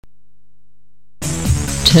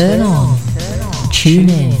Turn on, tune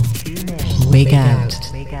in, wig out.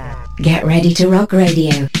 Get ready to rock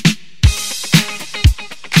radio.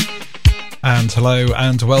 And hello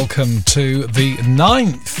and welcome to the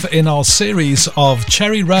 9th in our series of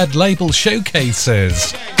Cherry Red label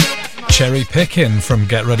showcases. Cherry Pickin from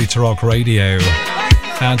Get Ready to Rock Radio.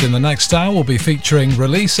 And in the next hour we'll be featuring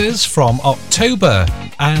releases from October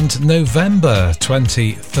and November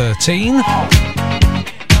 2013.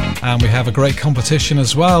 And we have a great competition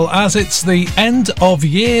as well, as it's the end of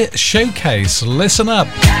year showcase. Listen up,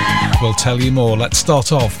 we'll tell you more. Let's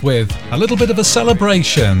start off with a little bit of a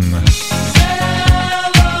celebration. Celebrate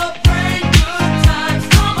good times,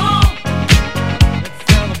 come on. Let's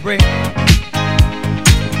celebrate.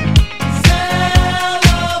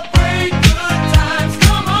 Celebrate good times,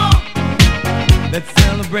 come on. Let's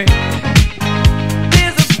celebrate.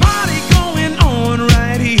 There's a party going on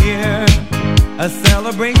right here. A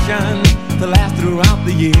celebration to last throughout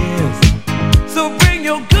the years. So bring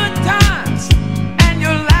your good times and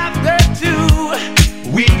your laughter too.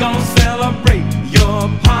 We gon' celebrate your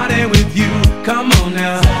party with you. Come on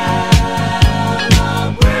now.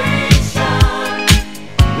 Celebration.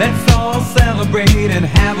 Let's all celebrate and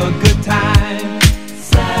have a good time.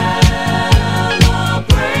 Celebration.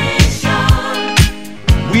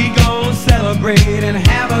 We gon' celebrate and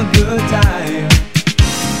have a good time.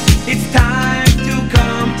 It's time to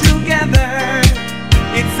come together.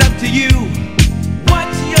 It's up to you.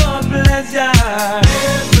 What's your pleasure?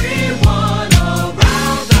 Everyone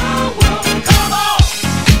around the world, come on!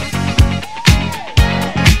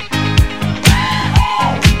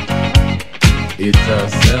 It's a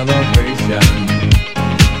celebration.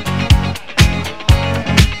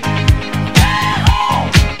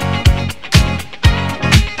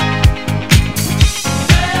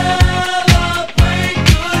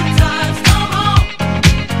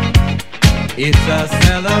 It's a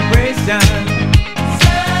celebration.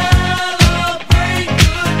 Celebrate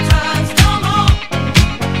good times, come on.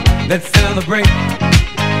 Let's celebrate.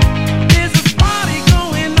 There's a party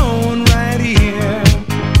going on right here.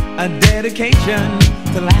 A dedication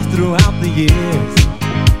to last throughout the years.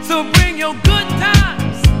 So bring your good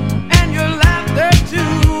times and your laughter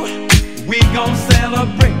too. We gon'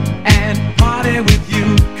 celebrate and party with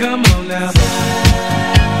you. Come on now.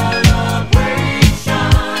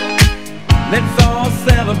 Let's all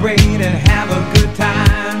celebrate and have a good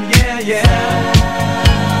time, yeah, yeah.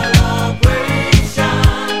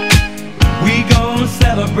 Celebration. We gon'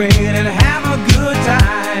 celebrate and have a good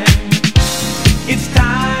time. It's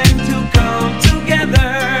time to come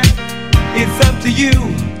together. It's up to you.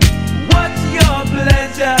 What's your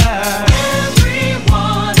pleasure?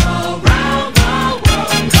 Everyone around the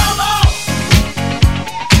world, come on!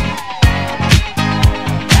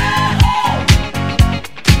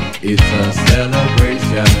 It's a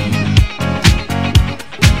celebration.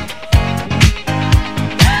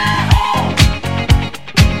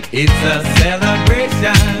 It's a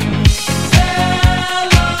celebration.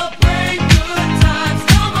 Celebrate good times,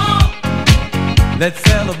 come on. Let's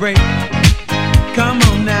celebrate. Come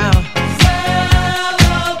on now.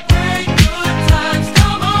 Celebrate good times,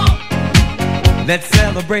 come on. Let's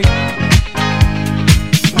celebrate.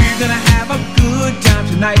 We're gonna have a good time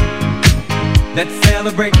tonight. Let's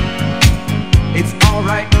celebrate. It's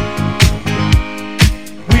alright.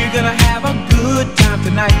 We're gonna have a good time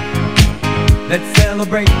tonight. Let's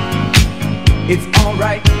celebrate. It's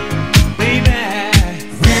alright, baby.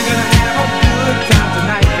 We're gonna have a good time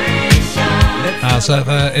tonight. As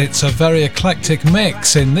ever, it's a very eclectic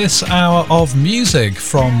mix in this hour of music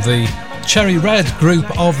from the Cherry Red group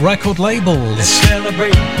of record labels.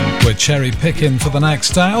 We're cherry picking for the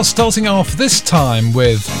next hour, starting off this time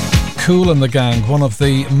with Kool and the Gang, one of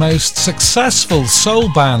the most successful soul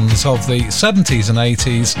bands of the 70s and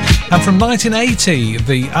 80s, and from 1980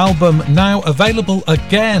 the album now available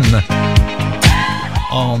again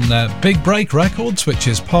on Big Break Records, which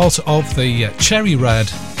is part of the Cherry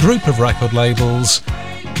Red group of record labels,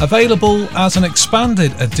 available as an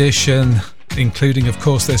expanded edition, including of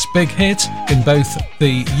course this big hit in both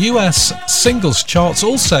the US singles charts,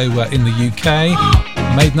 also in the UK,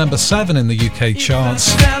 made number 7 in the UK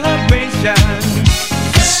charts.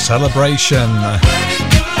 Celebration.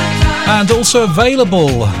 And also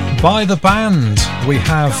available by the band, we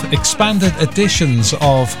have expanded editions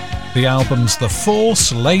of the albums The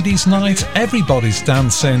Force, Ladies Night, Everybody's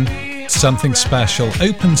Dancing, Something Special,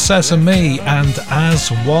 Open Sesame and As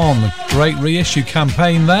One. Great reissue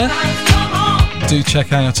campaign there. Do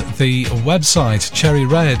check out the website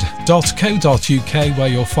cherryred.co.uk, where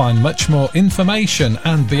you'll find much more information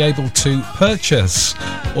and be able to purchase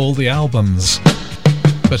all the albums.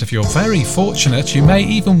 But if you're very fortunate, you may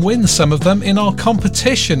even win some of them in our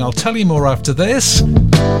competition. I'll tell you more after this.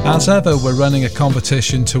 As ever, we're running a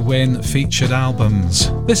competition to win featured albums.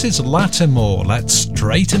 This is Lattimore. Let's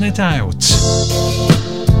straighten it out.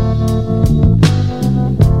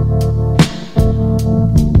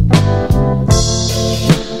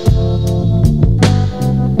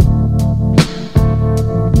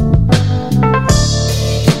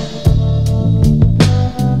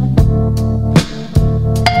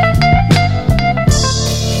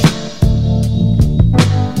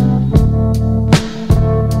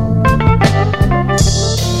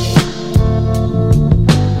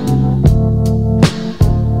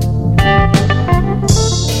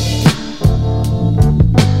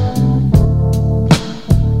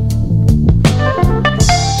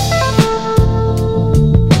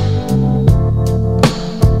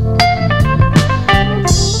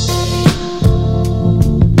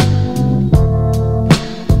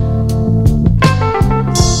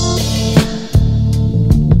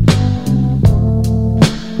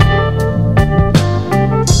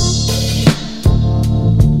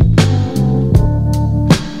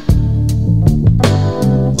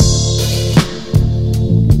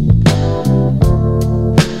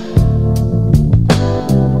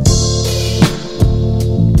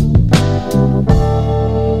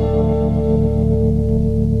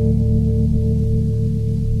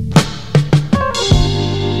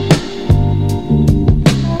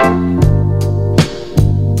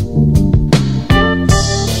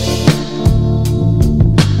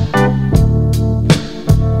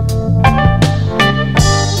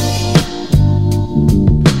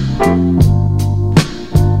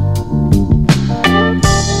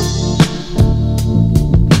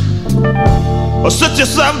 Sit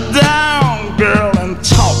yourself down, girl, and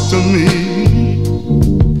talk to me.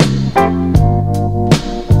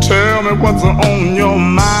 Tell me what's on your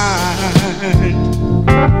mind.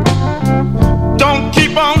 Don't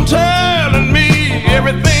keep on telling me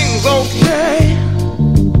everything's okay,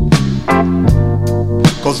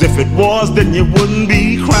 'cause if it was, then you wouldn't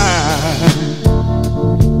be crying.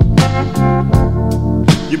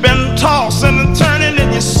 You've been tossing and turning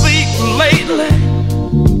in your sleep lately,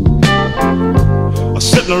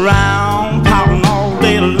 sitting around pouting all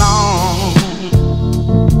day long.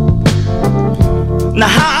 Now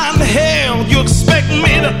how in the hell you expect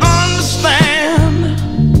me to understand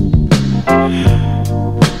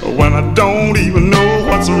when I don't even know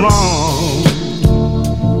what's wrong?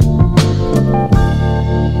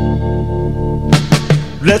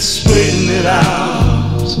 Let's straighten it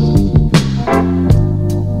out.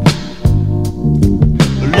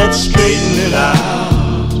 Let's straighten it out.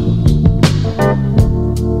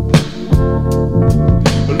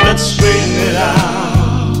 Let's straighten it out,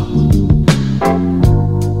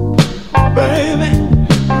 baby.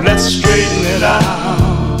 Let's straighten it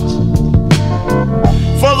out.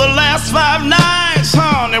 For the last 5 nights,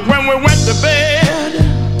 honey, when we went to bed,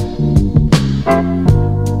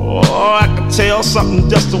 oh, I could tell something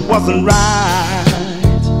just wasn't right.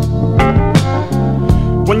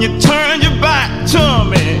 When you turned your back to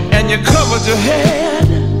me and you covered your head,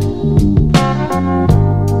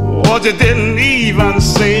 but you didn't even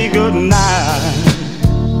say goodnight.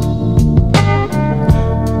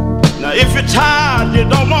 Now if you're tired, you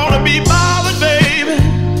don't want to be bothered, baby,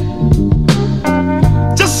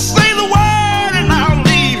 just say the word and I'll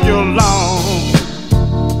leave you alone.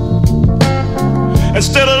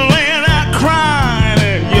 Instead of laying out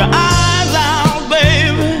crying your eyes out,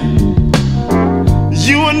 baby,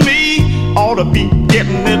 you and me ought to be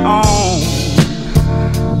getting it on.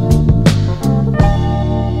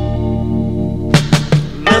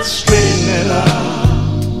 Let's straighten it out.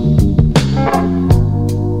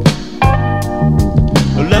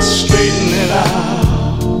 Let's straighten it out.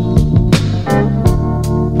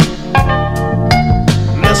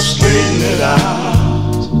 Let's straighten it out.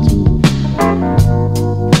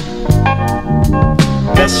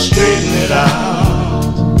 Let's straighten it out.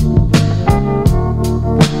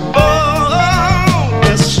 Oh,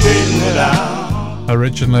 let's straighten it out.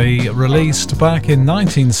 Originally released back in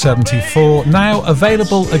 1974, now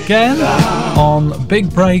available again on Big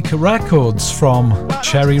Break Records from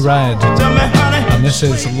Cherry Red. And this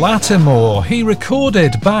is Lattimore. He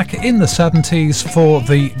recorded back in the 70s for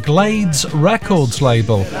the Glades Records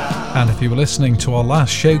label. And if you were listening to our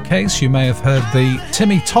last showcase, you may have heard the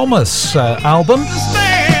Timmy Thomas album.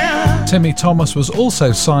 Timmy Thomas was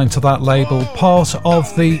also signed to that label, part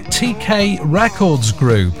of the TK Records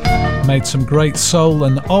group. Made some great soul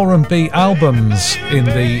and R&B albums in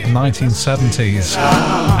the 1970s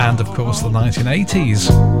and of course the 1980s.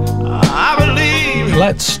 I believe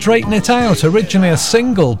Let's Straighten It Out, originally a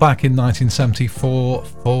single back in 1974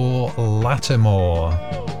 for Lattimore.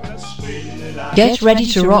 Get ready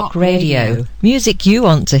to rock radio. Music you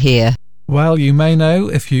want to hear. Well, you may know,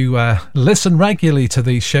 if you listen regularly to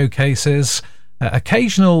these showcases,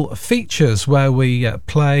 occasional features where we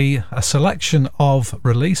play a selection of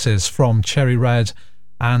releases from Cherry Red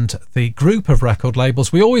and the group of record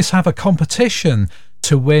labels. We always have a competition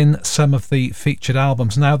to win some of the featured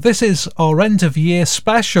albums. Now, this is our end of year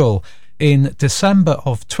special in December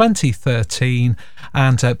of 2013,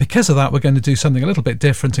 and because of that, we're going to do something a little bit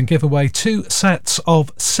different and give away 2 sets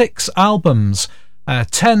of 6 albums,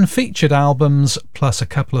 10 featured albums plus a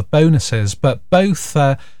couple of bonuses, but both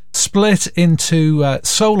split into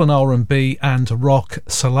soul and R&B and rock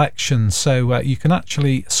selections. So you can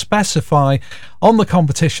actually specify on the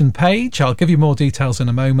competition page, I'll give you more details in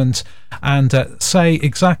a moment, and say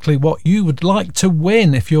exactly what you would like to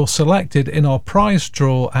win if you're selected in our prize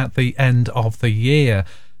draw at the end of the year.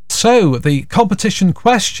 So the competition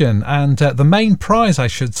question, and the main prize I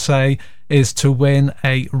should say, is to win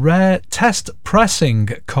a rare test pressing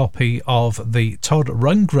copy of the Todd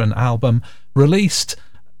Rundgren album released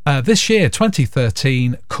this year,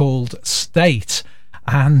 2013, called State.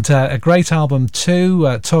 And a great album too.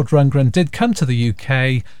 Todd Rundgren did come to the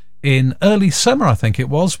UK in early summer, I think it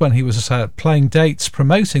was, when he was playing dates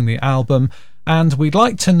promoting the album. And we'd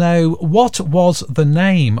like to know, what was the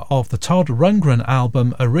name of the Todd Rundgren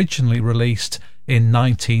album originally released in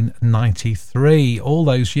 1993, all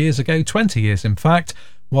those years ago, 20 years in fact?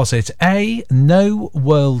 Was it A, No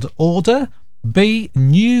World Order, B,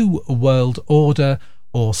 New World Order,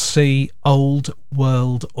 or C, Old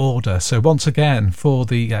World Order? So once again, for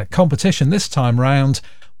the competition this time round,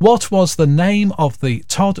 what was the name of the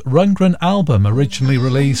Todd Rundgren album originally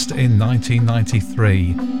released in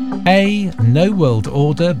 1993? A, No World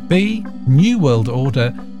Order, B, New World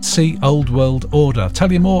Order, C, Old World Order. I'll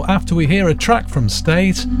tell you more after we hear a track from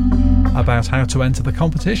State about how to enter the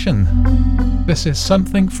competition. This is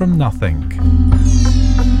Something from Nothing.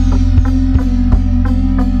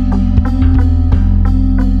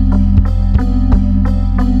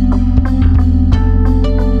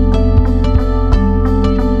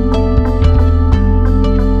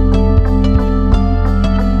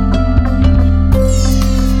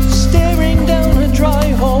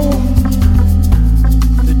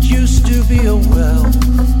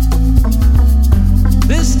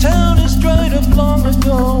 This town is dried up long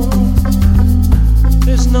ago.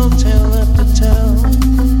 There's no tale left to tell.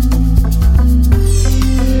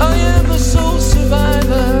 I am a sole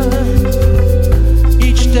survivor.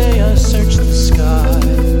 Each day I search the sky,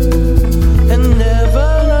 and never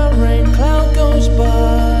a rain cloud goes by.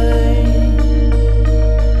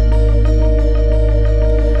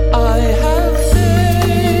 I have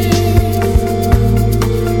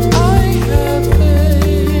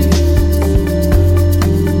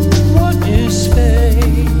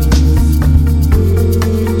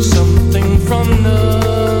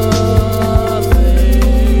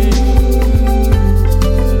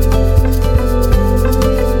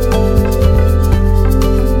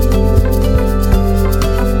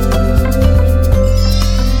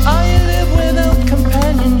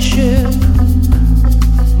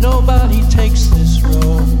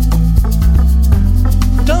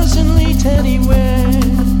anywhere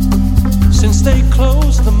since they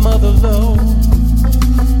closed the mother low.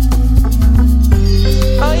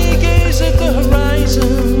 I gaze at the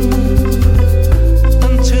horizon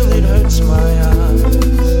until it hurts my eyes,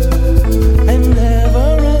 and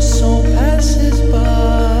never a soul passes by.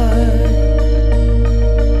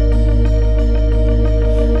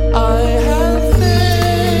 I have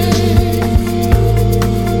faith,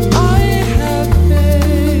 I have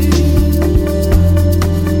faith.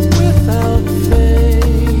 Without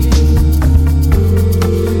faith,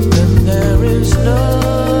 then there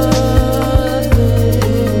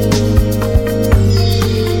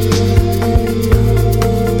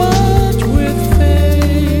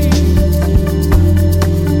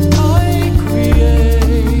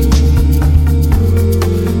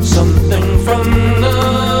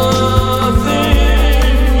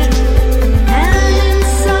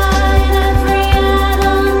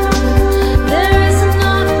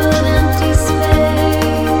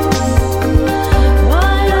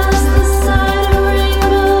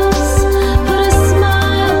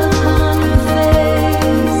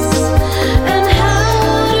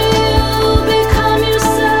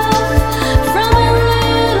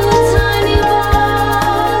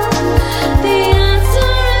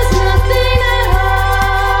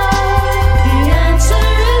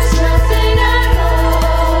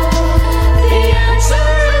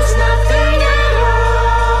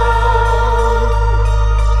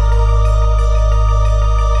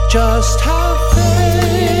just have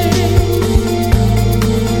faith.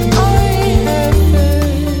 I have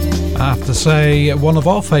faith. I have to say, one of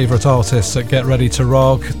our favourite artists at Get Ready to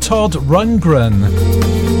Rock, Todd Rundgren.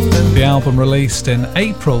 The album released in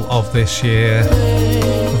April of this year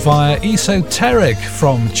via Esoteric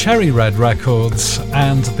from Cherry Red Records,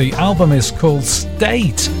 and the album is called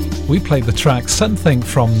State. We played the track Something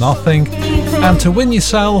from Nothing, and to win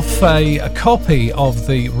yourself a copy of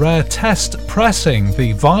the rare test pressing,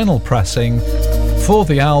 the vinyl pressing for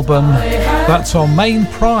the album, that's our main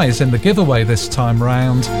prize in the giveaway this time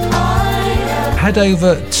round. Head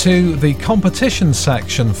over to the competition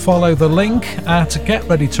section, follow the link at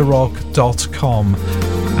getreadytorock.com.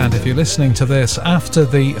 And if you're listening to this after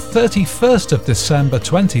the 31st of December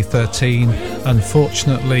 2013,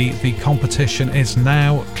 unfortunately the competition is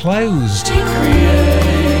now closed.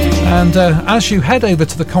 And as you head over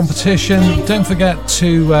to the competition, don't forget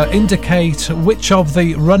to indicate which of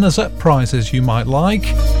the runners-up prizes you might like,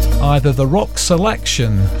 either the rock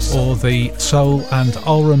selection or the soul and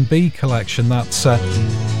R&B collection. That's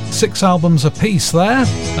 6 albums a piece there,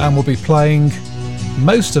 and we'll be playing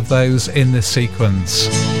most of those in this sequence.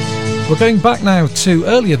 We're going back now to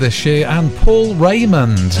earlier this year and Paul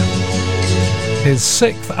Raymond, his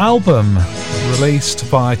 6th album released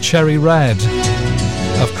by Cherry Red.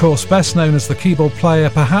 Of course, best known as the keyboard player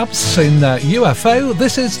perhaps in UFO,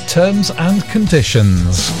 this is Terms and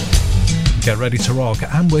Conditions. Get ready to rock,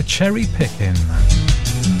 and we're cherry picking.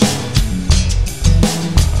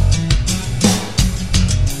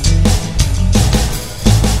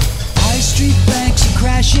 High street banks are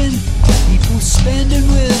crashing, people spending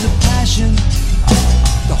with a passion.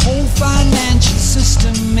 The whole financial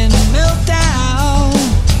system in meltdown.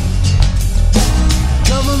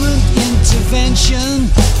 Government intervention,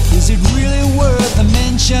 is it really worth a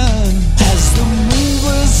mention? As the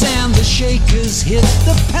movers and the shakers hit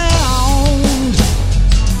the pound.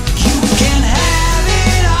 You can have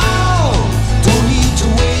it all, don't need to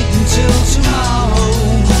wait until tomorrow.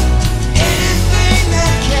 Anything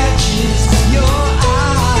that catches your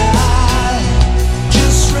eye,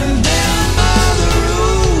 just remember the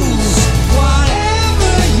rules,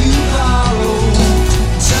 whatever you borrow,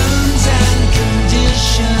 terms and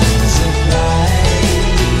conditions apply.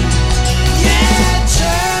 Yeah,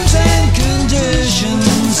 terms and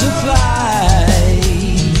conditions apply.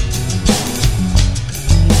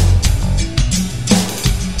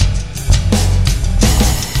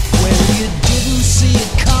 Well, you didn't see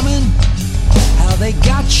it coming, how they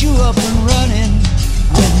got you up and running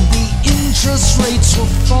when the interest rates were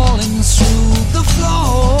falling through the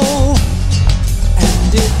floor.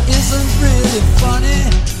 And it isn't really funny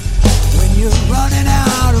when you're running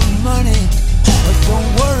out of money. But don't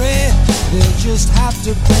worry, they'll just have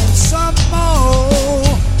to print some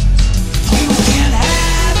more. You can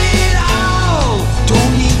have it all,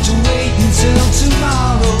 don't need to wait until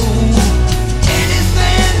tomorrow.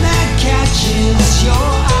 Anything that catches your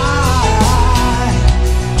eye,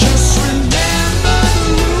 just remember the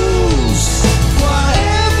rules,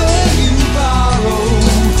 whatever you borrow,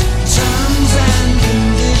 terms and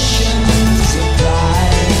conditions apply.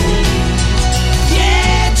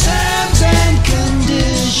 Yeah, terms and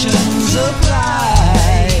conditions apply.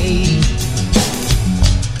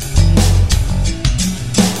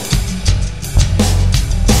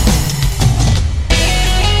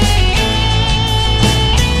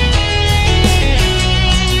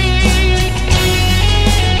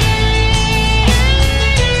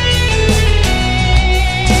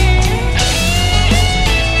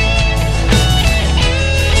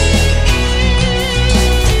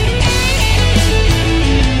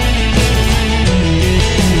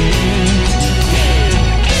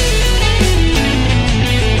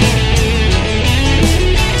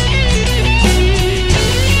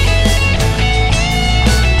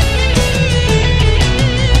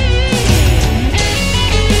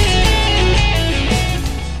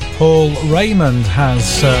 Paul Raymond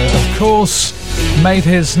has, of course, made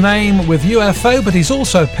his name with UFO, but he's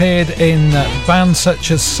also appeared in bands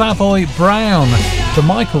such as Savoy Brown, the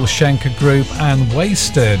Michael Schenker Group, and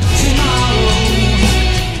Wasted.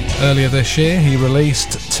 Earlier this year, he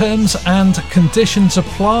released Terms and Conditions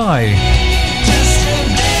Apply.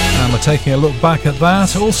 And we're taking a look back at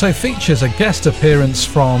that. Also features a guest appearance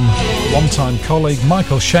from one-time colleague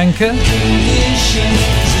Michael Schenker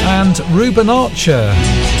and Ruben Archer.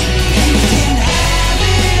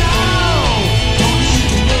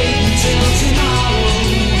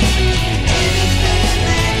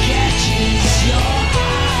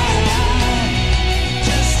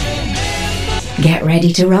 Get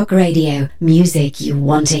ready to rock radio. Music you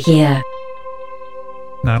want to hear.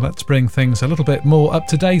 Now let's bring things a little bit more up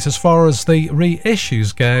to date as far as the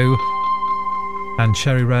reissues go. And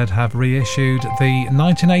Cherry Red have reissued the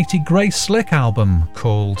 1980 Grace Slick album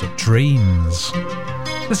called Dreams.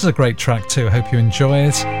 This is a great track too, I hope you enjoy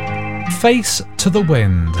it. Face to the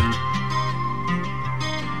Wind.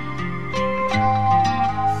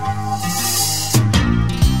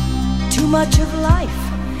 Too much of life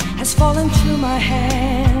has fallen through my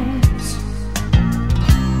hands.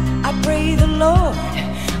 I pray the Lord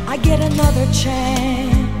I get another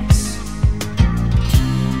chance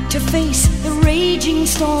to face the raging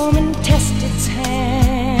storm and test its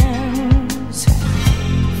hands.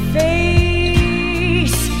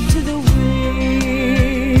 Face to the wind.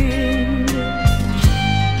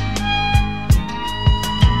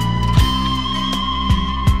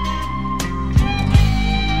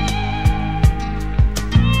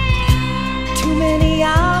 Too many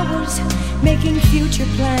hours making future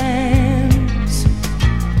plans,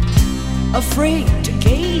 afraid to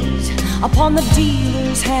gaze upon the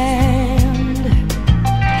dealer's hand.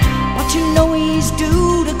 What you know he's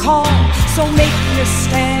due to call, so make your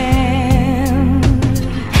stand.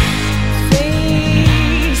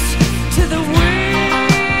 Face to the wind.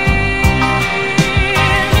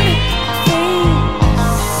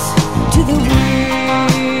 Face to the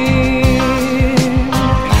wind.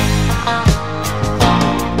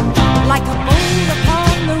 Like a boat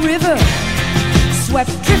upon the river,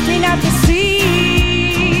 swept drifting out to sea.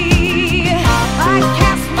 I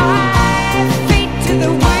cast my fate to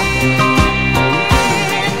the wind,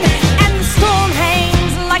 and the storm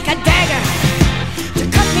hangs like a dagger to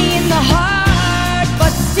cut me in the heart,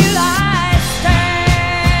 but still I stand.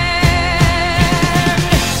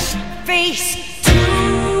 Face to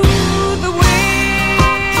the wind,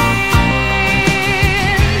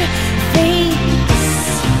 face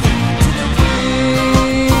to the wind,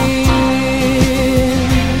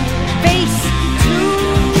 face to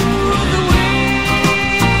the wind,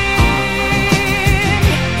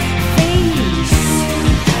 face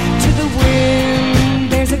to the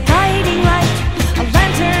wind. There's a guiding light, a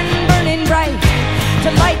lantern burning bright to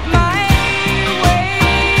light my way.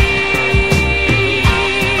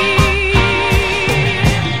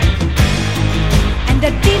 And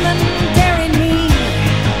a demon daring me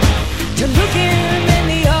to look him in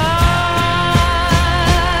the eye.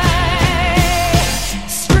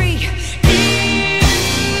 Straight in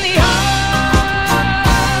the eye.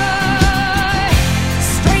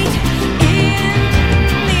 Straight in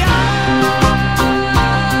the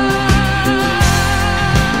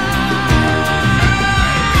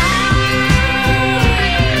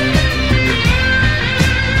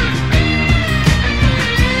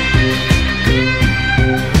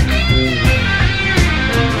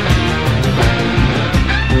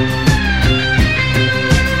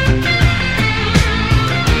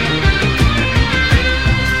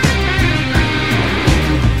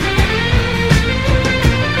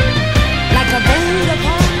like a boat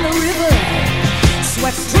upon the river,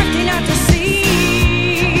 swept drifting out to sea.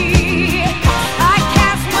 I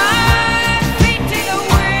cast my fate to the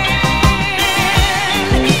wind,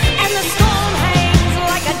 and the storm hangs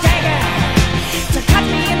like a dagger to cut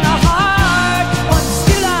me in the heart, but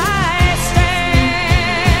still I stand.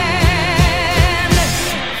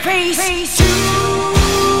 Face to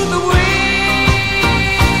the wind,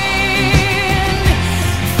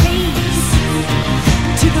 face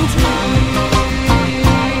to the wind,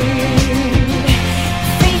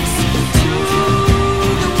 face to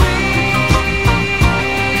the wind,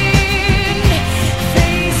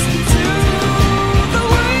 face to the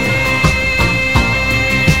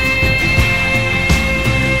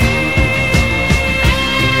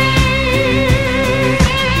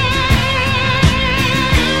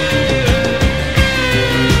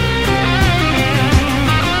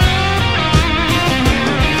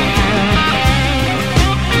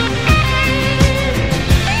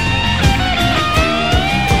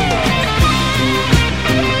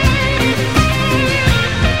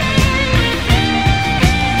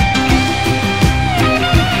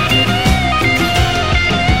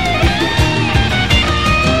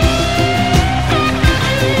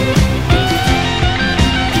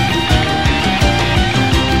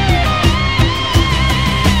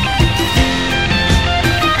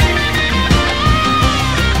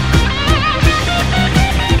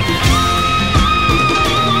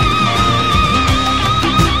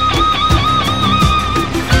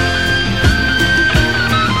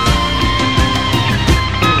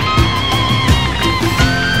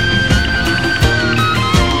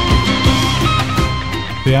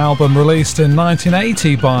The album released in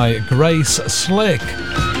 1980 by Grace Slick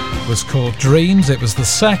was called Dreams. It was the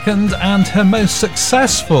second and her most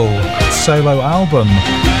successful solo album,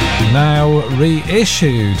 now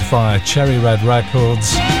reissued via Cherry Red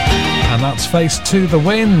Records, and that's Face to the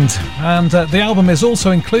Wind. And the album is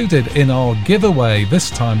also included in our giveaway this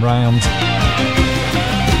time round.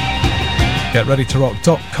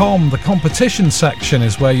 GetReadyToRock.com, the competition section,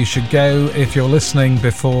 is where you should go if you're listening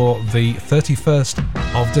before the 31st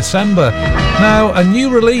of December. Now, a new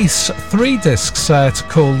release 3-disc set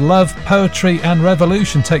called Love, Poetry and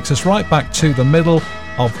Revolution takes us right back to the middle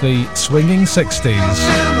of the swinging 60s.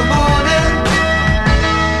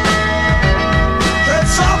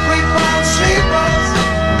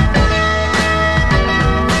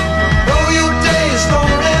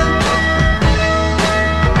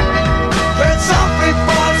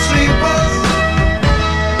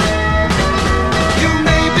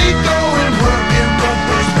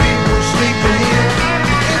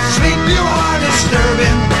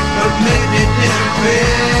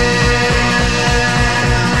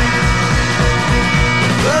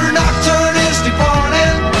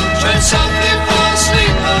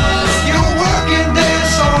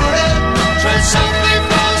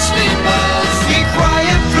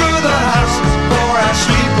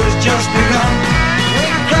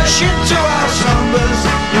 Into our slumbers,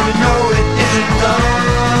 you know it isn't done.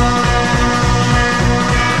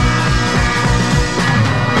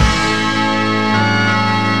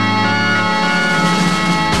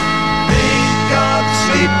 They've got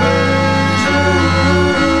sleepers.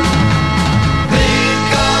 They've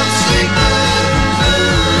got sleepers.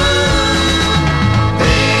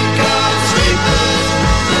 They've got sleepers.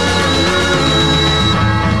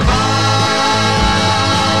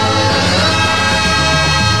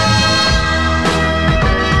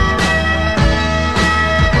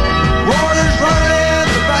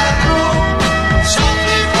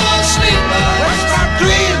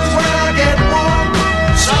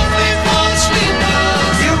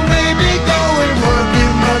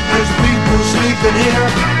 Here,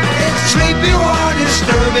 it's sleepy or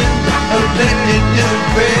disturbing, a blended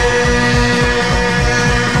despair.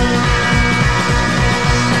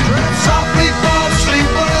 Tread softly for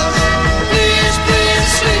sleepers, please, please,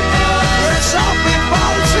 sleepers. Tread softly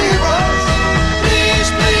for sleepers, please,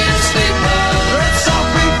 please, sleepers. Tread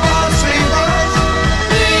softly for sleepers,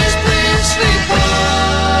 please, please, sleepers.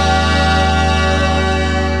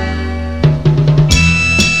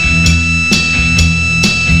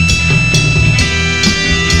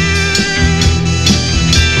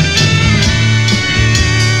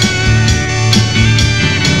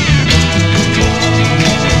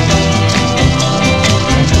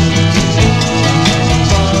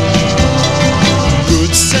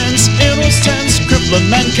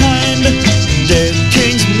 Mankind, dead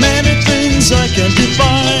kings, many things I can't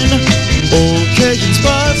define. Occasions,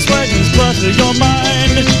 buzz, wagons, butter your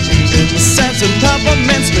mind. In the sense of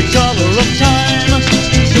peppermints, the color of time.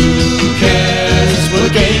 Who cares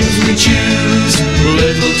what games we choose?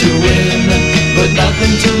 Little to win, but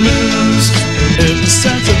nothing to lose. In the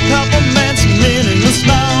sense of peppermints, meaningless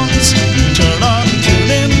nouns. Turn on,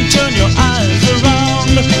 tune in, turn your eyes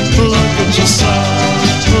around. Look at yourself,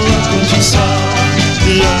 look at yourself.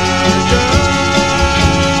 Yeah,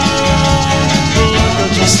 look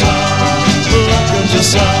at yourself, look at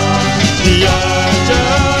yourself.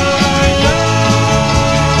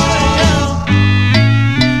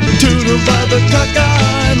 Tutor by the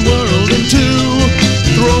cockeyed world in two.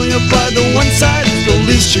 Throw you by the one side is the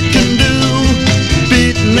least you can do.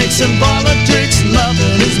 Beatniks and politics,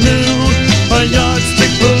 nothing is new. A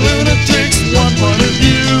yardstick for lunatics, one point of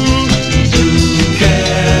view. Who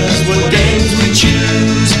cares what games we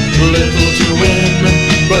choose? Little to win,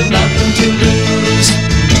 but nothing to lose.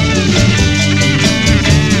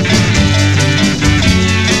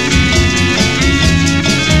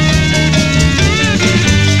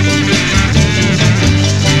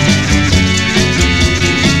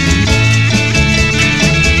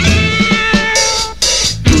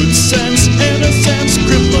 Good sense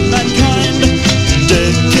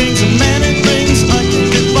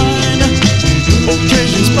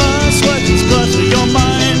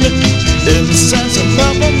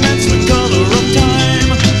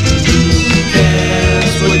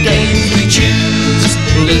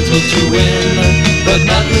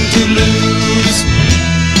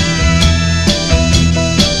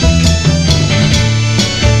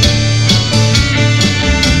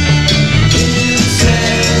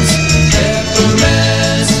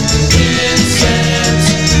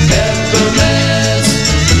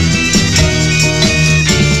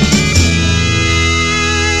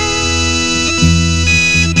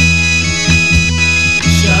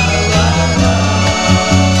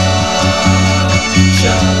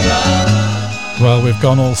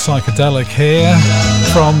Gone all psychedelic here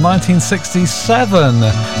from 1967,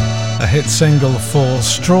 a hit single for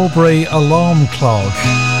Strawberry Alarm Clock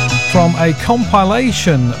from a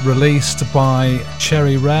compilation released by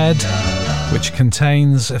Cherry Red, which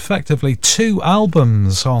contains effectively 2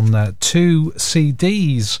 albums on there, 2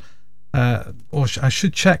 CDs, or I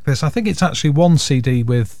should check this. I think it's actually 1 CD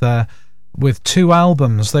with 2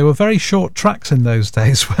 albums. They were very short tracks in those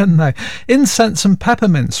days, weren't they? Incense and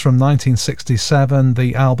Peppermints from 1967,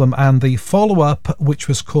 the album, and the follow-up, which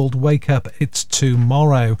was called Wake Up, It's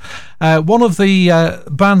Tomorrow. One of the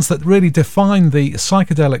bands that really defined the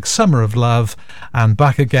psychedelic summer of love, and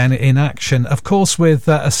back again in action, of course, with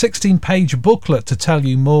a 16-page booklet to tell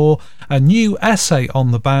you more, a new essay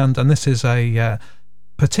on the band, and this is a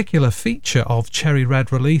particular feature of Cherry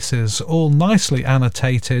Red releases, all nicely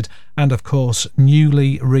annotated and of course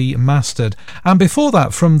newly remastered. And before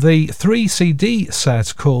that, from the 3 CD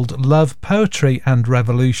set called Love, Poetry and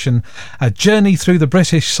Revolution, a journey through the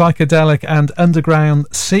British psychedelic and underground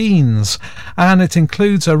scenes, and it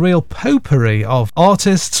includes a real potpourri of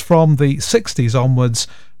artists from the 60s onwards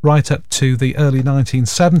right up to the early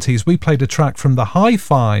 1970s. We played a track from the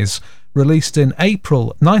Hi-Fis, released in April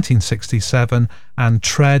 1967, and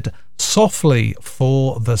Tread Softly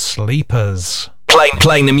for the Sleepers.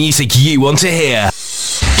 Playing the music you want to hear.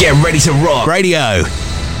 Get ready to rock radio.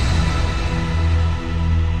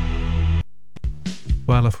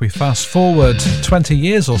 Well, if we fast forward 20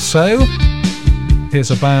 years or so,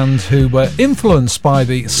 here's a band who were influenced by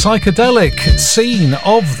the psychedelic scene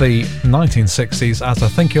of the 1960s, as I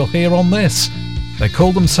think you'll hear on this. They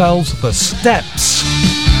call themselves The Steps.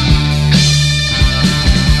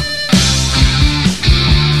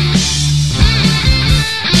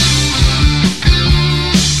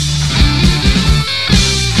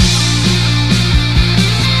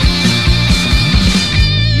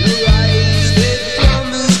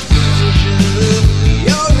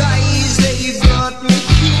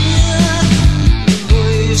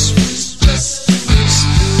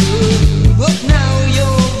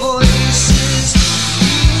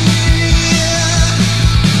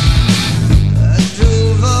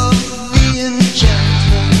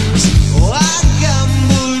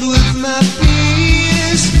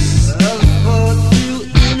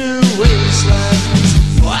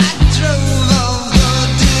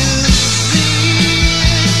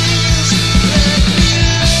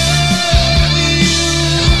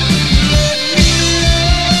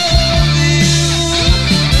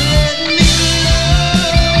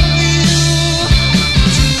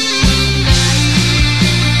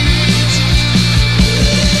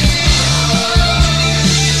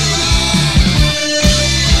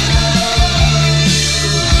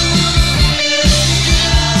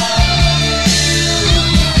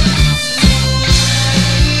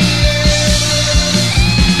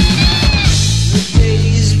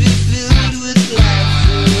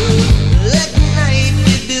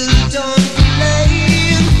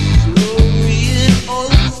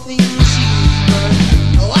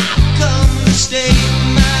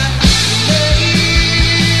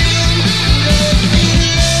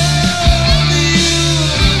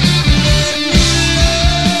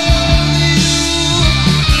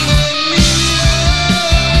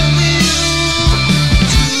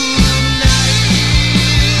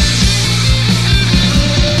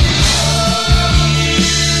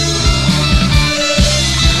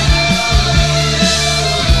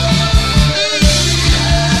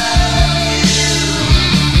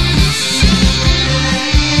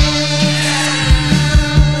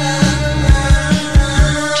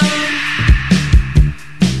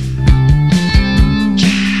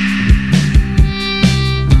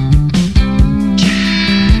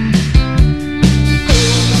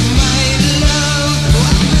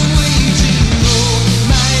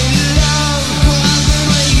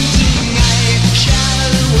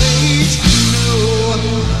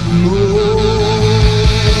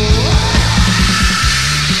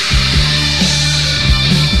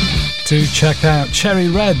 Do check out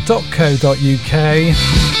cherryred.co.uk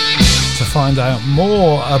to find out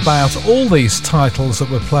more about all these titles that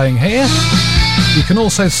we're playing here. You can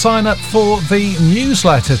also sign up for the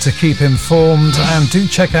newsletter to keep informed, and do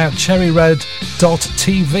check out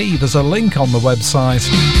cherryred.tv. There's a link on the website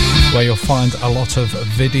where you'll find a lot of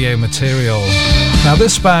video material. Now,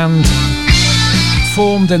 this band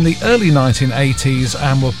formed in the early 1980s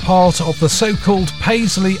and were part of the so-called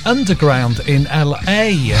Paisley Underground in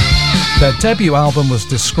LA. Their debut album was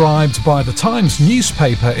described by the Times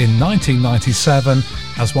newspaper in 1997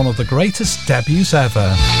 as one of the greatest debuts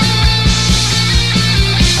ever.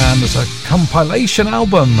 And there's a compilation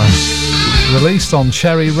album released on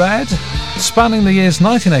Cherry Red, spanning the years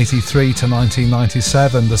 1983 to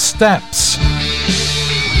 1997, The Steps.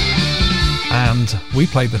 And we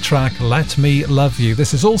played the track Let Me Love You.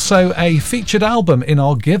 This is also a featured album in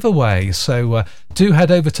our giveaway, so do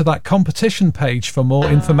head over to that competition page for more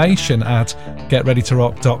information at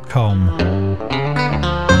getreadytorock.com.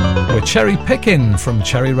 We're cherry picking from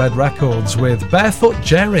Cherry Red Records with Barefoot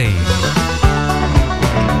Jerry.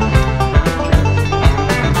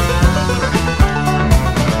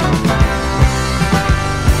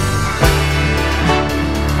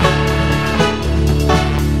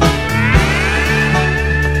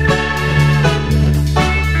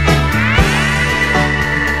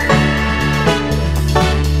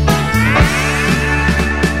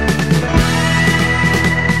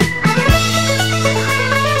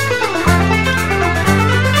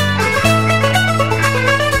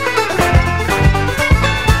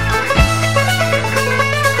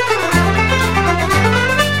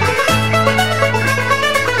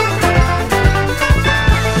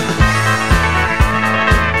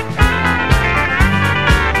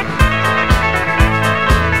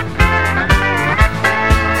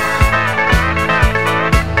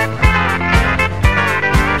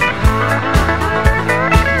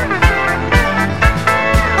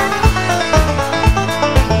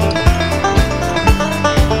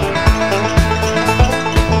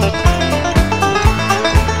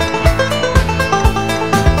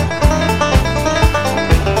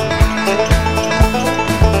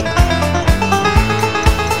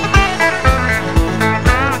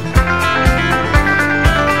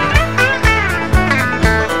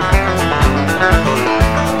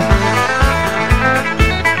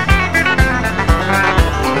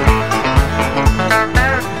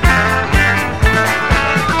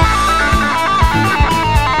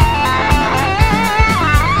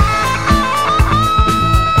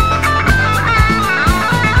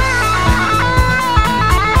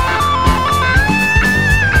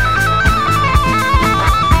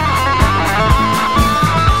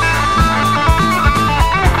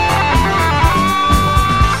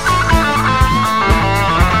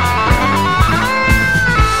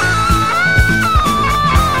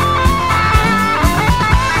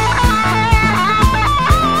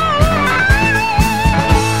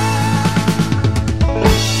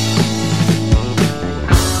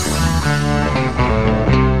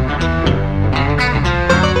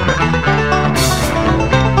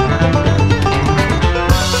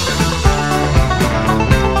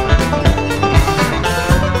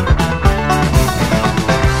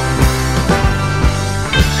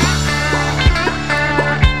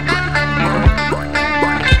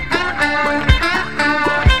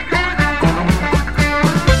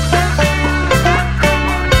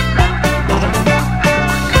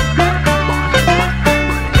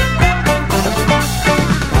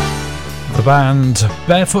 The band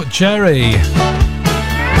Barefoot Jerry.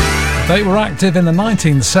 They were active in the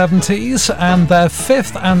 1970s, and their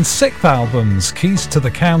fifth and sixth albums, Keys to the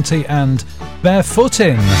County and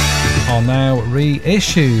Barefootin', are now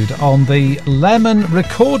reissued on the Lemon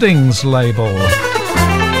Recordings label.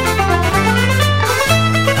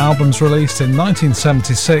 Albums released in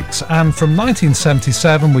 1976, and from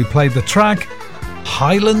 1977 we played the track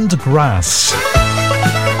Highland Grass.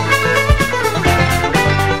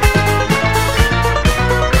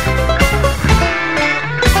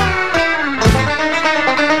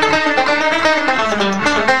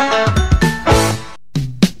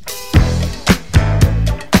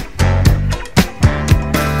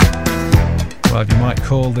 You might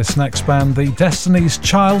call this next band the Destiny's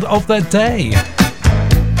Child of their day.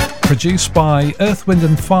 Produced by Earth, Wind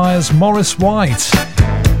and Fire's Maurice White,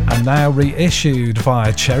 and now reissued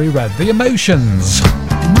via Cherry Red, The Emotions.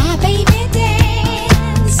 My baby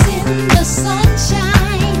dance in the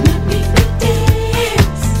sunshine. My baby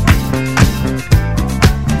dance.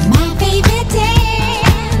 My baby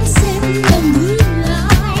dance in the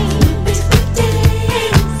moonlight. My baby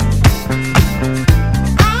dance.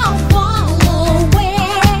 I'll follow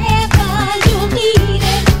wherever you lead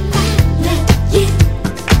it. Yeah,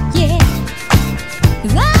 yeah.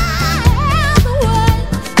 'Cause I am the one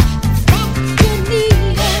that you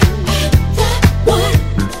need. The one.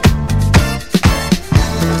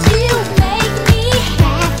 You make me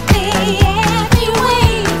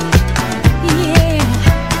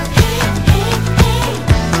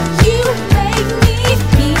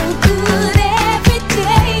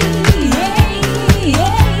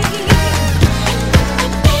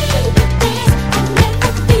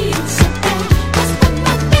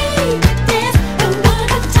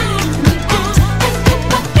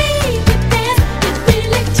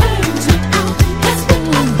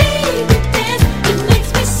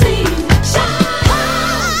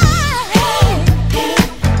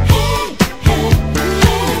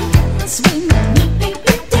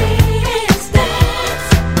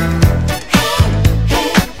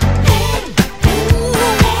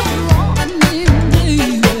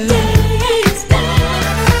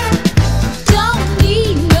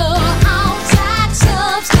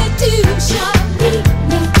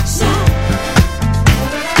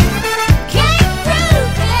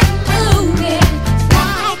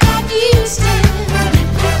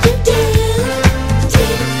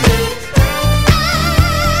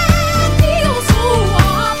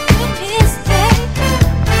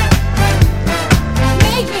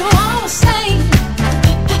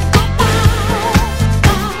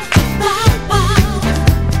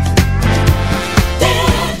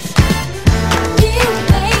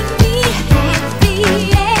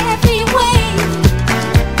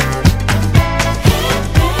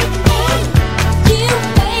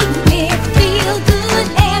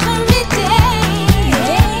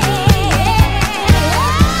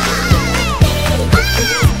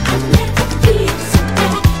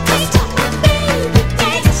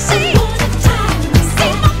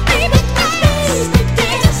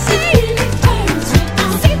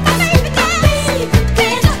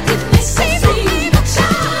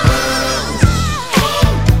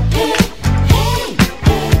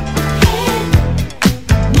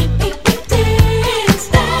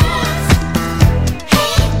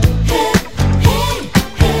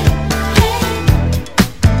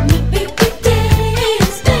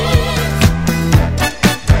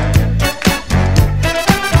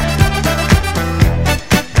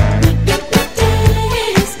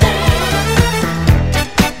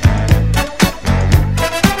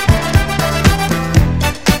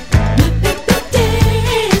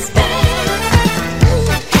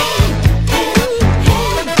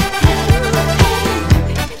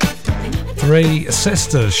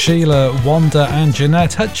sisters Sheila, Wanda and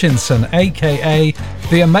Jeanette Hutchinson, aka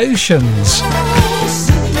The Emotions,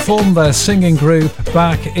 formed their singing group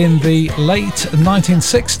back in the late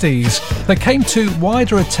 1960s. They came to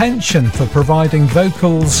wider attention for providing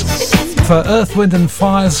vocals for Earth, Wind and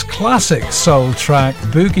Fire's classic soul track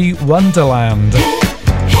Boogie Wonderland.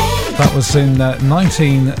 That was in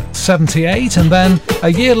 1978, and then a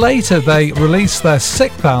year later they released their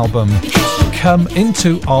 6th album, Come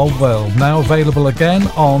Into Our World, now available again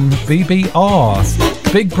on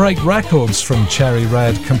BBR. Big Break Records from Cherry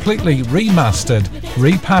Red, completely remastered,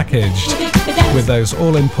 repackaged, with those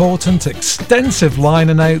all-important extensive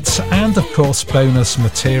liner notes and of course bonus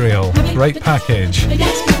material. Great package.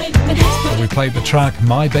 We played the track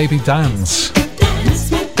My Baby Dance.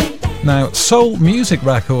 Now, Soul Music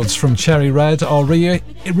Records from Cherry Red are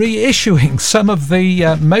reissuing some of the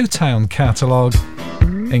Motown catalogue,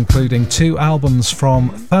 including 2 albums from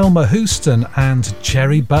Thelma Houston and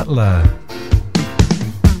Jerry Butler.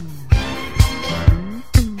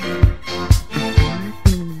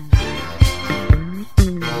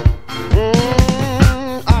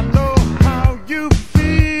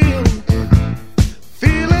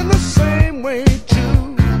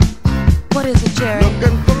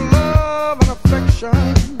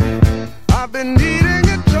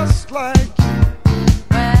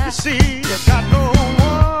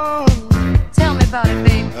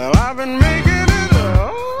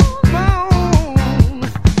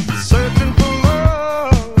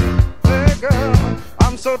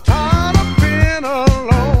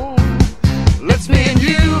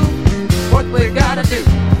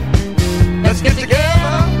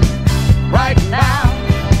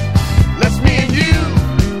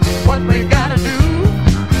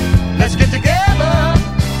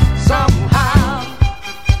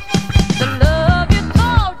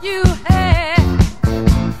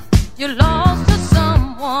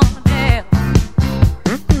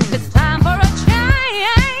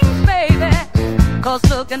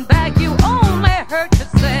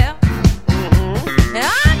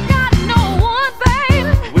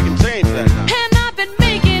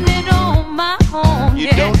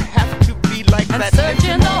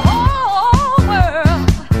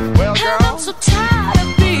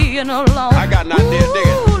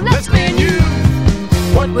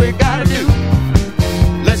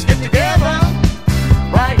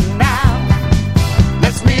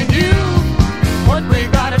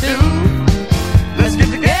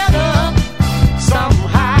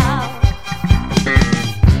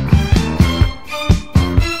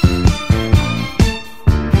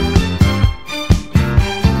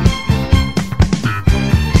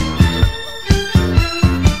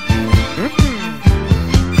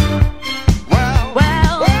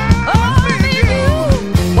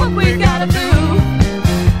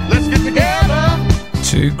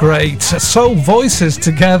 Soul voices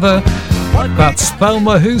together. That's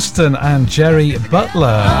Thelma Houston and Jerry Butler,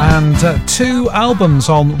 and 2 albums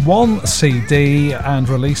on 1 CD and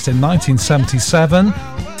released in 1977.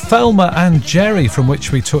 Thelma and Jerry, from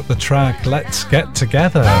which we took the track Let's Get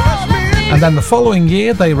Together. And then the following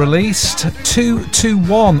year they released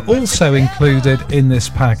 221, also included in this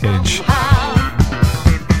package.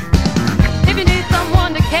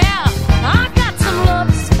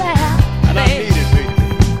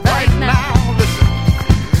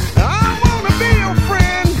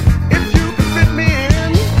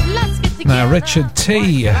 Richard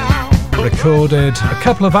T recorded a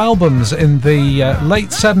couple of albums in the late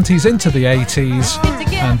 70s into the 80s,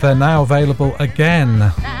 and they're now available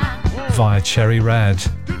again via Cherry Red.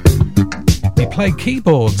 He played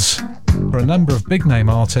keyboards for a number of big name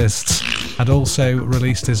artists and also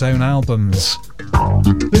released his own albums.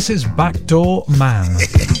 This is Backdoor Man.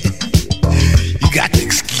 You got to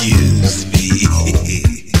excuse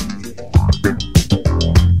me.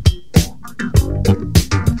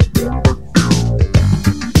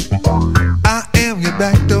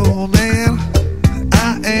 Backdoor man,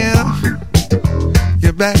 I am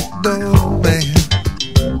your backdoor man.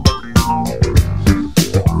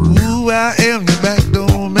 Ooh, I am your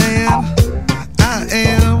backdoor man. I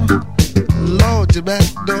am, Lord, your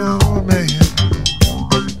backdoor man.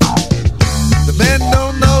 The men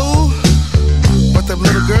don't know, but them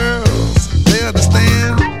little girls, they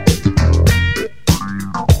understand.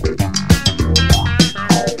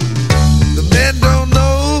 The men don't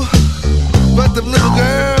know, but the little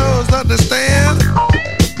girls understand.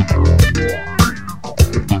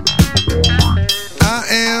 I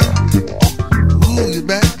am, ooh, your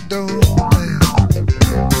backdoor man.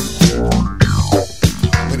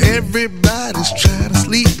 When everybody's trying to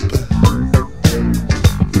sleep,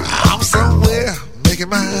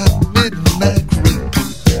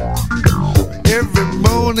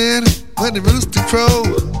 morning when the rooster crow,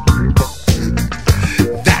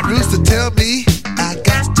 that rooster tell me I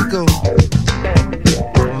got to go.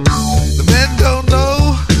 The men don't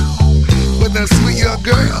know, but the sweet young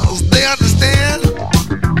girls, they understand.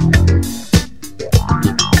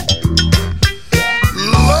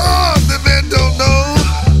 Lord, the men don't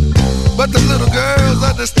know, but the little girls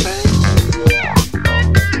understand.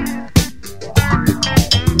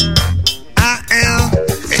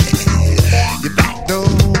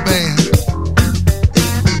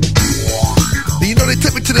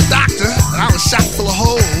 Shot full of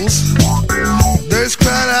holes. Nurse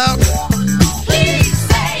cried out, "Please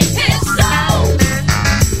save his soul."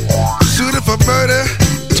 Shooter for murder,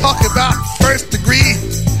 talking about first degree.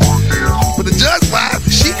 But the judge's wife,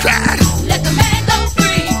 she cried, "Let the man go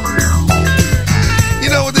free." You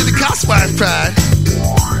know what the cop's wife cried?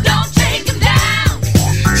 "Don't take him down."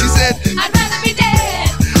 She said, "I'd rather be dead."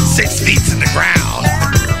 6 feet in the ground.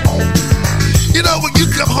 You know when you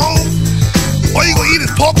come home, all you gonna eat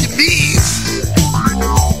is pork and beans.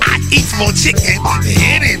 Eats more chicken than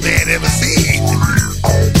any man ever seen.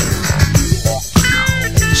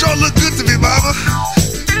 Sure look good to me, mama.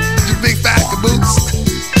 You big fat caboose.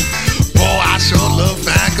 Boy, I sure love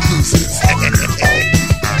fat cabooses.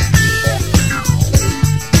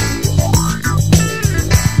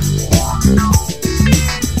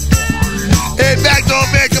 Hey, backdoor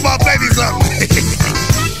man, come on, play me something.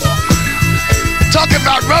 Talking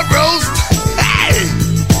about rub roast. Hey,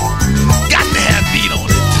 got to have meat on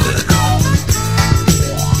it.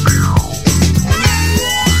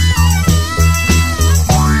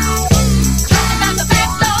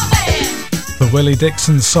 Willie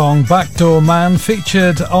Dixon song Backdoor Man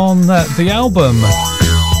featured on the album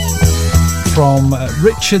from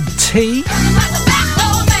Richard T.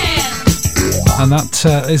 And that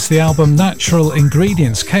is the album Natural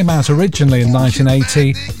Ingredients. Came out originally in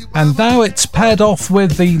 1980 and now it's paired off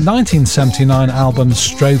with the 1979 album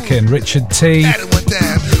Strokin'. Richard T,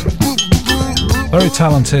 very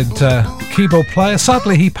talented keyboard player.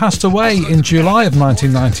 Sadly, he passed away in July of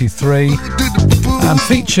 1993. And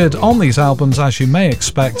featured on these albums, as you may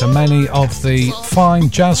expect, are many of the fine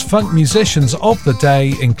jazz funk musicians of the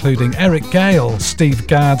day, including Eric Gale, Steve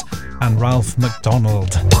Gadd and Ralph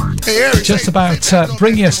McDonald. Just about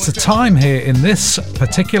bringing us to time here in this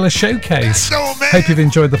particular showcase. Hope you've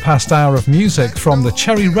enjoyed the past hour of music from the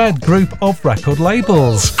Cherry Red group of record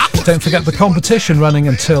labels. Don't forget the competition running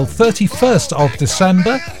until 31st of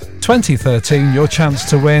December 2013, your chance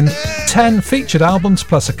to win 10 featured albums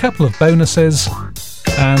plus a couple of bonuses.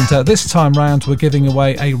 And this time round we're giving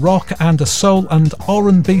away a rock and a soul and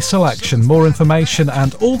R&B selection. More information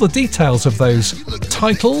and all the details of those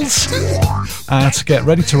titles at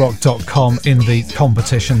getreadytorock.com in the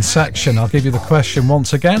competition section. I'll give you the question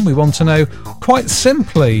once again. We want to know, quite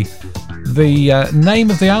simply, the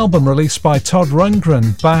name of the album released by Todd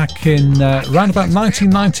Rundgren back in around about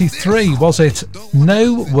 1993. Was it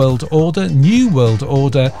No World Order, New World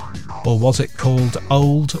Order, or was it called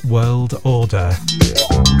Old World Order?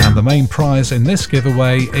 And the main prize in this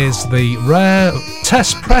giveaway is the rare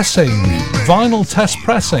vinyl test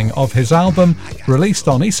pressing of his album released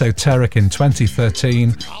on Esoteric in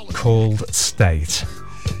 2013 called State.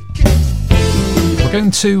 We're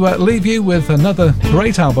going to leave you with another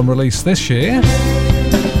great album released this year,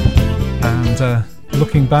 and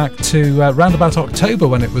looking back to round about October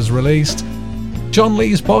when it was released, John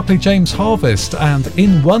Lee's Barclay James Harvest and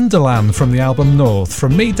In Wonderland from the album North.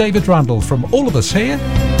 From me, David Randall, from all of us here,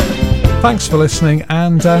 thanks for listening,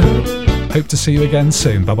 and hope to see you again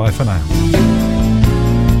soon. Bye bye for now.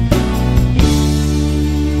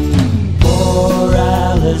 Poor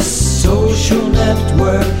Alice, social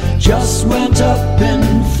network just went up in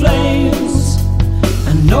flames,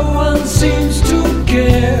 and no one seems to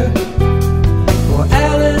care. Poor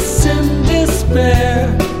Alice in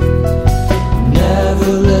despair,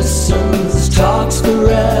 never listens, talks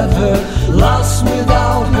forever, lost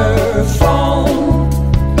without her phone.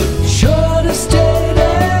 Should have stayed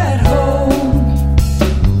at home.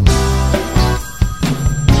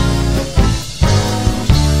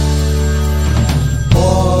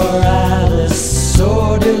 Poor Alice,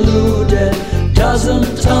 so deluded,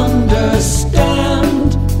 doesn't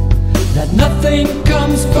understand that nothing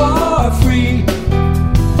comes for free.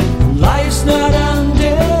 Life's not on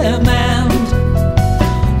demand.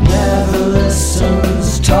 Never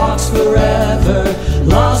listens, talks forever,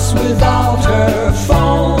 lost without her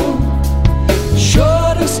phone.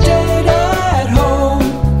 Should have stayed at home.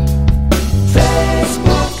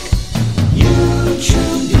 Facebook,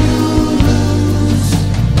 YouTube, you lose.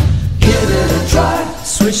 Give it a try,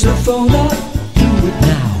 switch the phone up, do it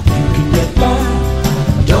now. You can get by.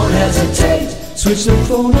 switch the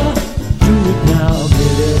phone up, do it now,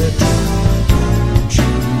 give it a try,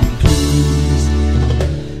 please.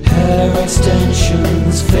 Hair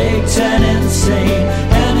extensions, faked and insane,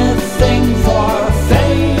 anything for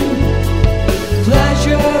fame.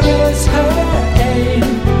 Pleasure is her aim.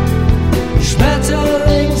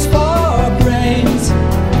 Schmetterlings for brains.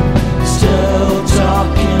 Still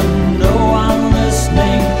talking, no one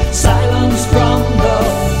listening. Silence from the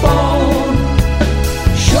phone.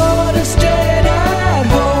 Should have stayed at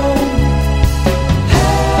home.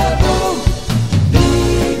 Hebbo,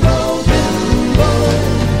 bebo, bimbo.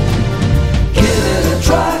 Give it a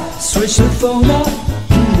try. Switch the phone up. Do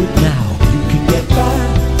it now. You can get by.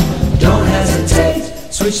 Don't hesitate.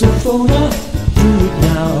 Switch the phone up. Do it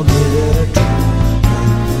now. Give it a try.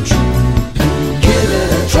 Give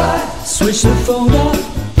it a try. Switch the phone up.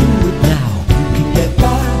 Do it now. You can get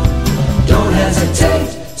by. Don't hesitate.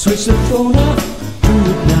 Switch the phone up. Do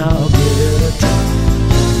it now. Give it a try.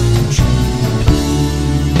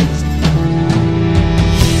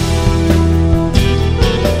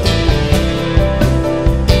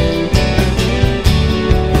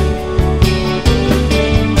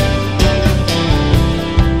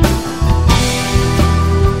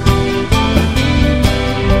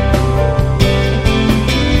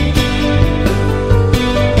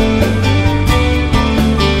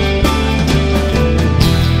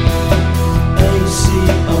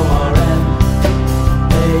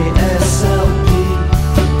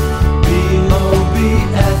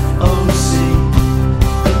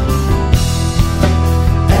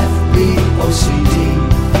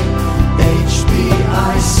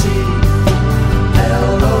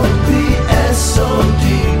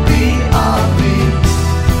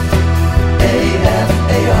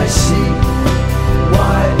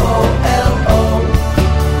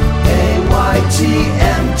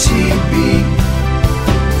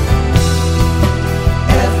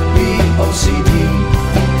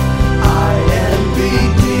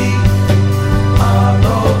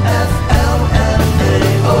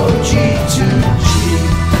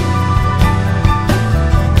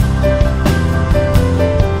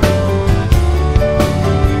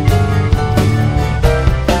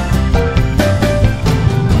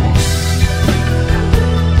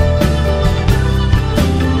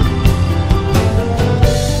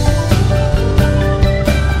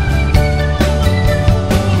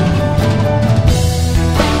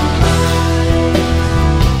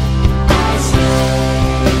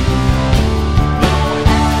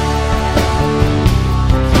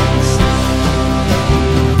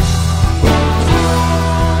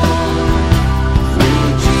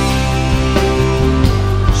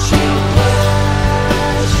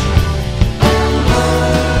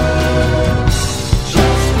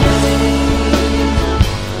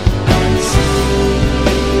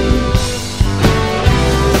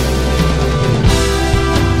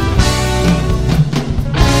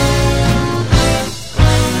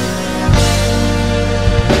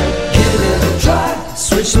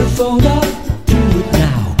 Switch the phone up, do it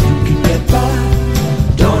now, you can get by.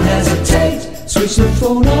 Don't hesitate, switch the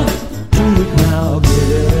phone up, do it now,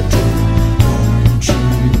 give it a try.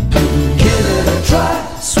 Give it a try,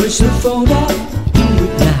 switch the phone up, do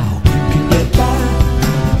it now, you can get by.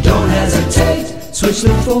 Don't hesitate, switch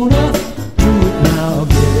the phone up, do it now,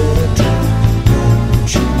 give it a try.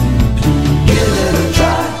 Give it a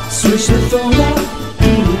try, switch the phone up, do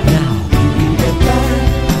it now, you can get by.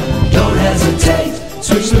 Don't hesitate.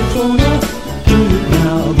 Switch the phone up, do it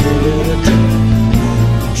now, give it a try.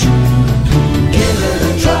 Give it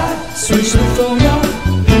a try, switch the phone up, do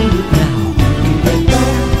it now, you can get by.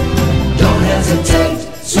 Don't hesitate,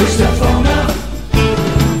 switch the phone up.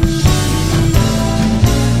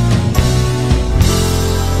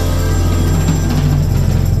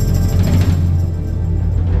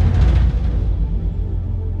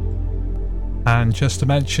 And just to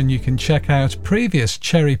mention, you can check out previous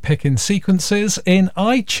Cherry Pickin sequences in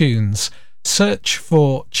iTunes. Search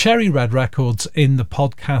for Cherry Red Records in the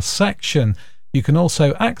podcast section. You can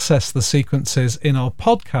also access the sequences in our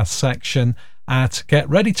podcast section at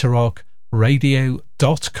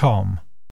getreadytorock.radio.com.